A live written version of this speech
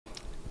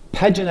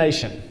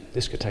pagination.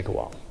 This could take a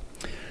while.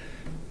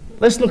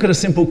 Let's look at a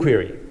simple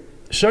query.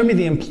 Show me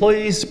the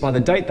employees by the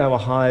date they were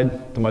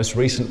hired, the most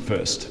recent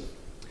first.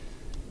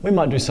 We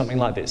might do something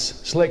like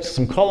this. Select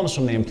some columns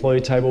from the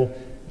employee table,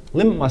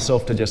 limit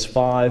myself to just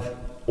 5,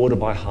 order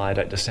by hire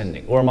date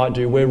descending. Or I might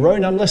do where row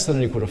num less than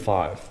or equal to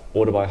 5,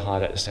 order by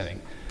hire date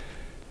descending.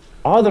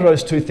 Either of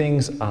those two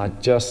things are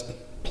just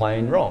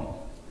plain wrong.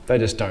 They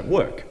just don't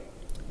work.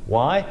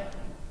 Why?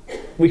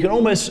 We can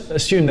almost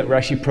assume that we're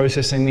actually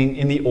processing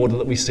in the order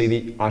that we see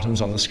the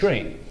items on the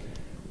screen.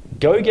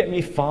 Go get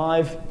me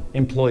 5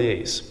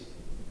 employees.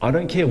 I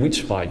don't care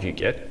which 5 you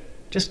get,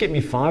 just get me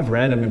 5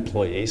 random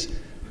employees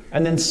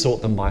and then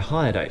sort them by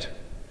hire date.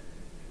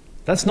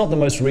 That's not the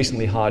most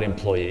recently hired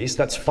employees,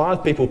 that's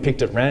 5 people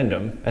picked at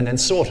random and then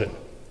sorted.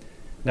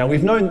 Now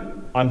we've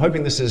known, I'm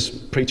hoping this is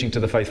preaching to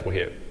the faithful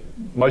here.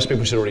 Most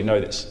people should already know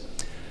this.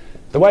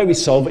 The way we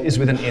solve it is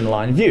with an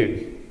inline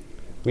view.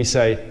 We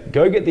say,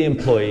 go get the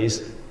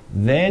employees,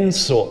 then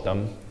sort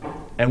them,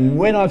 and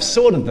when I've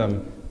sorted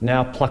them,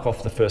 now pluck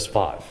off the first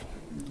 5.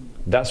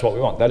 That's what we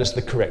want, that is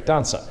the correct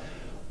answer.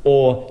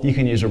 Or you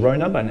can use a row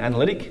number, an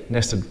analytic,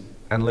 nested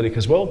analytic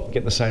as well,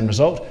 get the same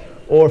result.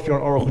 Or if you're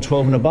on Oracle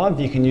 12 and above,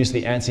 you can use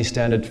the ANSI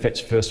standard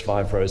fetch first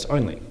 5 rows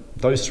only.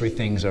 Those 3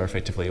 things are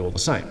effectively all the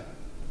same.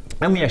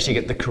 And we actually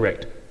get the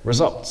correct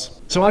results.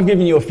 So I've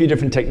given you a few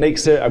different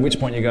techniques there, at which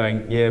point you're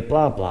going, yeah,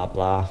 blah, blah,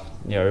 blah,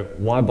 you know,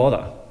 why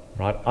bother,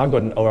 right? I've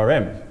got an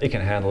ORM, it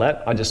can handle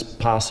that. I just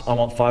pass, I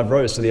want 5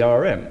 rows to the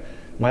ORM.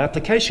 My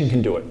application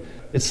can do it.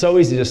 It's so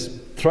easy to just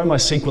throw my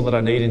SQL that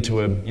I need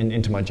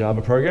into my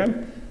Java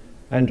program,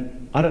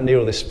 and I don't need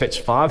all this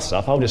fetch 5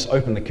 stuff. I'll just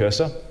open the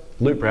cursor,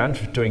 loop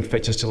around doing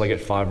fetches till I get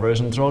 5 rows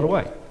and throw it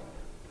away.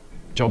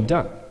 Job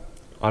done.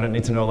 I don't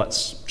need to know all that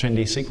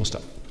trendy SQL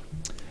stuff.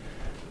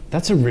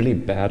 That's a really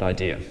bad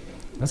idea.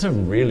 That's a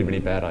really, really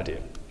bad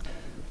idea.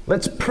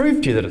 Let's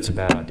prove to you that it's a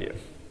bad idea.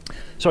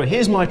 So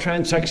here's my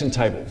transaction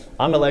table.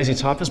 I'm a lazy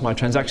typist. My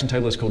transaction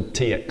table is called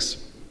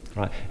TX.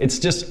 Right? It's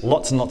just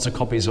lots and lots of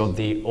copies of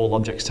the all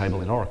objects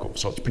table in Oracle,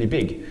 so it's pretty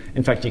big.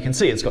 In fact, you can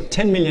see it's got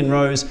 10 million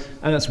rows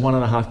and it's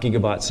 1.5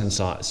 gigabytes in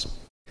size.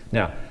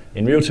 Now,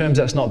 in real terms,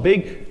 that's not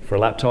big. For a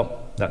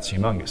laptop, that's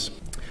humongous.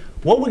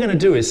 What we're going to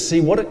do is see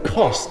what it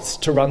costs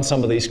to run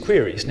some of these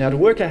queries. Now, to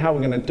work out how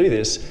we're going to do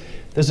this,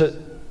 there's a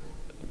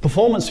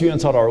performance view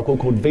inside Oracle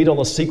called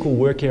 $SQL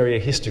work area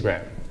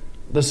histogram.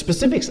 The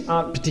specifics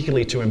aren't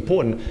particularly too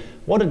important.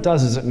 What it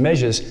does is it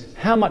measures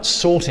how much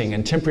sorting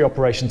and temporary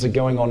operations are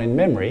going on in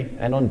memory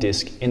and on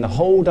disk in the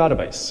whole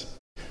database.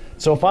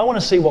 So if I want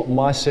to see what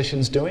my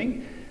session's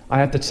doing, I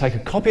have to take a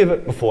copy of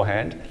it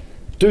beforehand,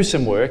 do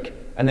some work,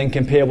 and then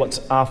compare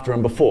what's after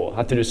and before. I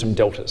have to do some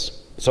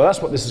deltas. So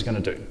that's what this is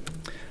going to do.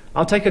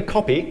 I'll take a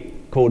copy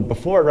called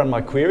before I run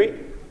my query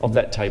of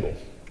that table.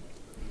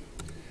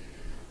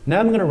 Now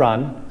I'm going to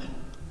run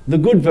the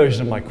good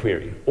version of my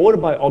query. Order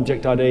by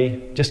object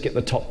ID, just get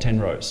the top 10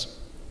 rows.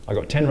 I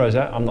got 10 rows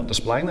out, I'm not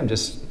displaying them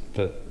just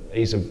for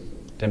ease of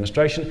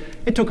demonstration.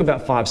 It took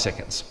about 5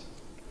 seconds.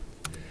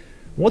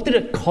 What did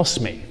it cost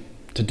me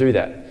to do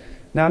that?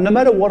 Now, no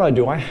matter what I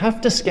do, I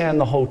have to scan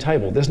the whole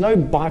table. There's no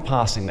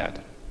bypassing that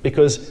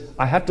because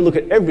I have to look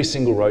at every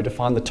single row to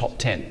find the top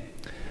 10.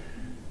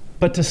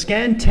 But to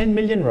scan 10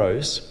 million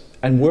rows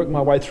and work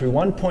my way through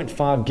 1.5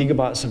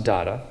 gigabytes of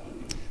data,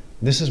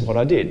 this is what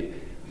I did.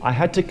 I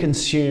had to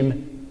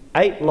consume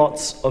 8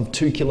 lots of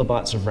 2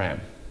 kilobytes of RAM,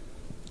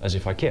 as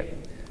if I care.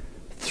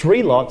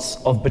 3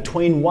 lots of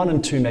between 1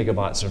 and 2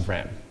 megabytes of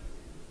RAM.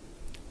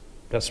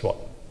 That's what,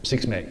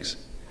 6 megs.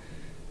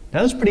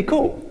 Now that's pretty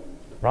cool,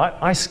 right?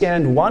 I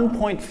scanned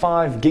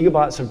 1.5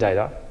 gigabytes of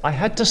data. I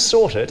had to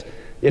sort it,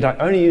 yet I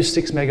only used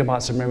 6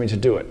 megabytes of memory to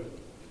do it.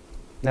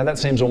 Now that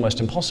seems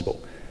almost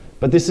impossible.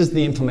 But this is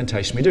the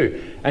implementation we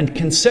do. And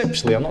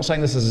conceptually, I'm not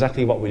saying this is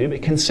exactly what we do,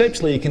 but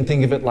conceptually you can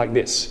think of it like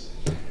this.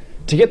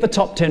 To get the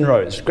top 10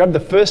 rows, grab the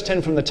first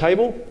 10 from the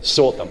table,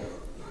 sort them.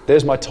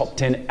 There's my top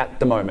 10 at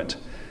the moment.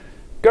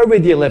 Go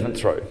read the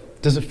 11th row.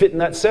 Does it fit in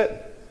that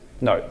set?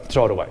 No,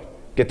 throw it away.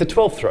 Get the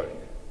 12th row.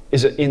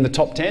 Is it in the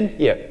top 10?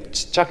 Yeah,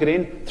 chuck it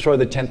in, throw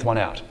the 10th one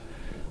out.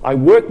 I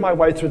work my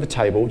way through the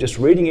table, just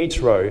reading each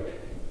row,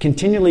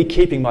 continually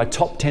keeping my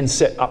top 10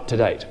 set up to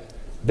date.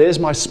 There's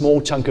my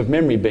small chunk of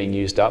memory being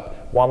used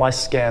up while I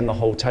scan the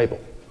whole table.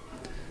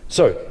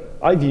 So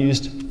I've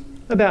used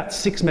about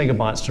 6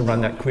 megabytes to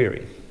run that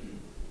query.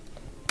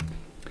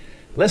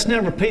 Let's now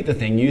repeat the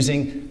thing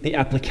using the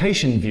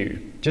application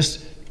view.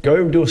 Just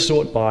go do a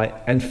sort by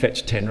and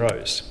fetch 10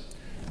 rows.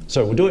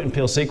 So we'll do it in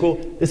PL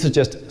SQL. This is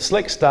just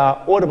select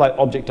star, order by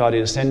object ID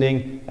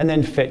descending, and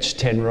then fetch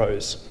 10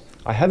 rows.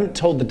 I haven't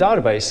told the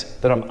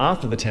database that I'm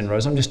after the 10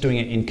 rows, I'm just doing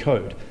it in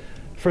code.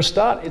 For a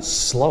start, it's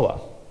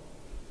slower,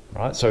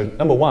 right? So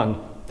number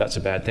one, that's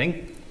a bad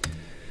thing.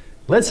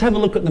 Let's have a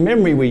look at the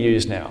memory we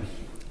use now.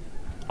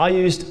 I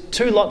used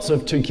 2 lots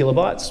of 2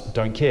 kilobytes,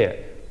 don't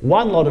care.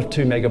 1 lot of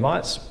 2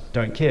 megabytes,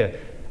 don't care.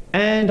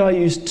 And I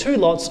used 2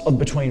 lots of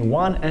between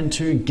 1 and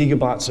 2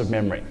 gigabytes of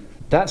memory.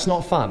 That's not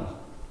fun,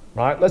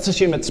 right? Let's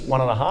assume it's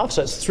 1.5,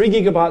 so it's 3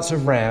 gigabytes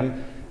of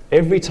RAM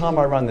every time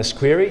I run this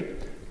query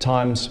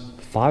times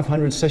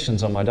 500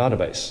 sessions on my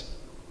database.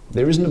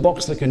 There isn't a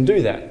box that can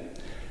do that.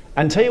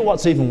 And tell you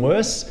what's even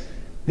worse,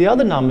 the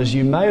other numbers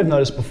you may have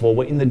noticed before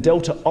were in the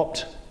delta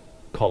opt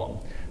column.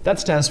 That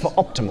stands for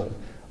optimal.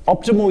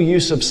 Optimal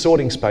use of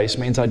sorting space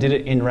means I did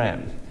it in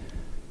RAM.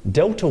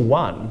 Delta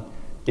 1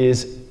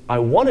 is I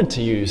wanted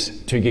to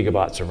use 2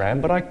 gigabytes of RAM,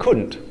 but I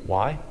couldn't.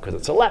 Why? Because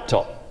it's a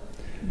laptop.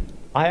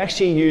 I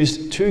actually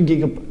used two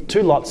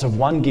lots of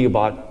 1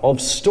 gigabyte of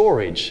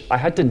storage. I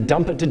had to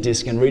dump it to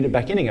disk and read it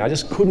back in again. I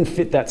just couldn't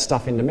fit that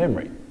stuff into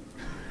memory.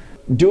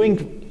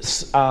 Doing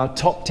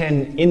top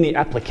 10 in the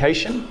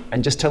application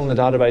and just telling the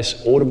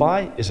database order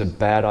by is a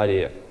bad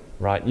idea,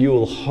 right? You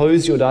will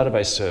hose your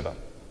database server.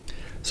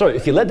 So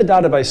if you let the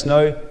database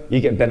know,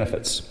 you get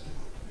benefits.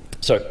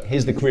 So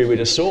here's the query we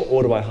just saw,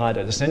 order by high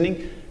to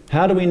descending.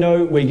 How do we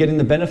know we're getting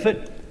the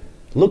benefit?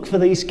 Look for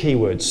these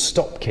keywords,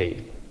 stop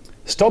key.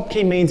 Stop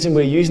key means that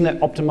we're using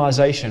that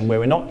optimization where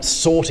we're not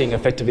sorting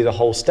effectively the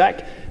whole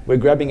stack, we're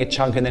grabbing a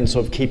chunk and then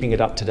sort of keeping it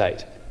up to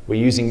date.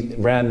 We're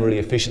using RAM really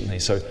efficiently.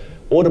 So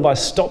order by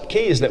stop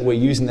key is that we're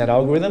using that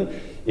algorithm.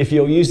 If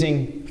you're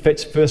using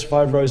fetch first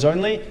 5 rows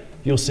only,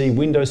 you'll see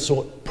Windows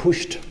sort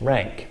pushed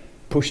rank.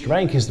 Pushed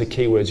rank is the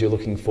keywords you're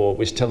looking for,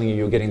 which is telling you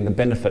you're getting the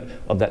benefit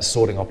of that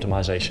sorting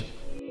optimization.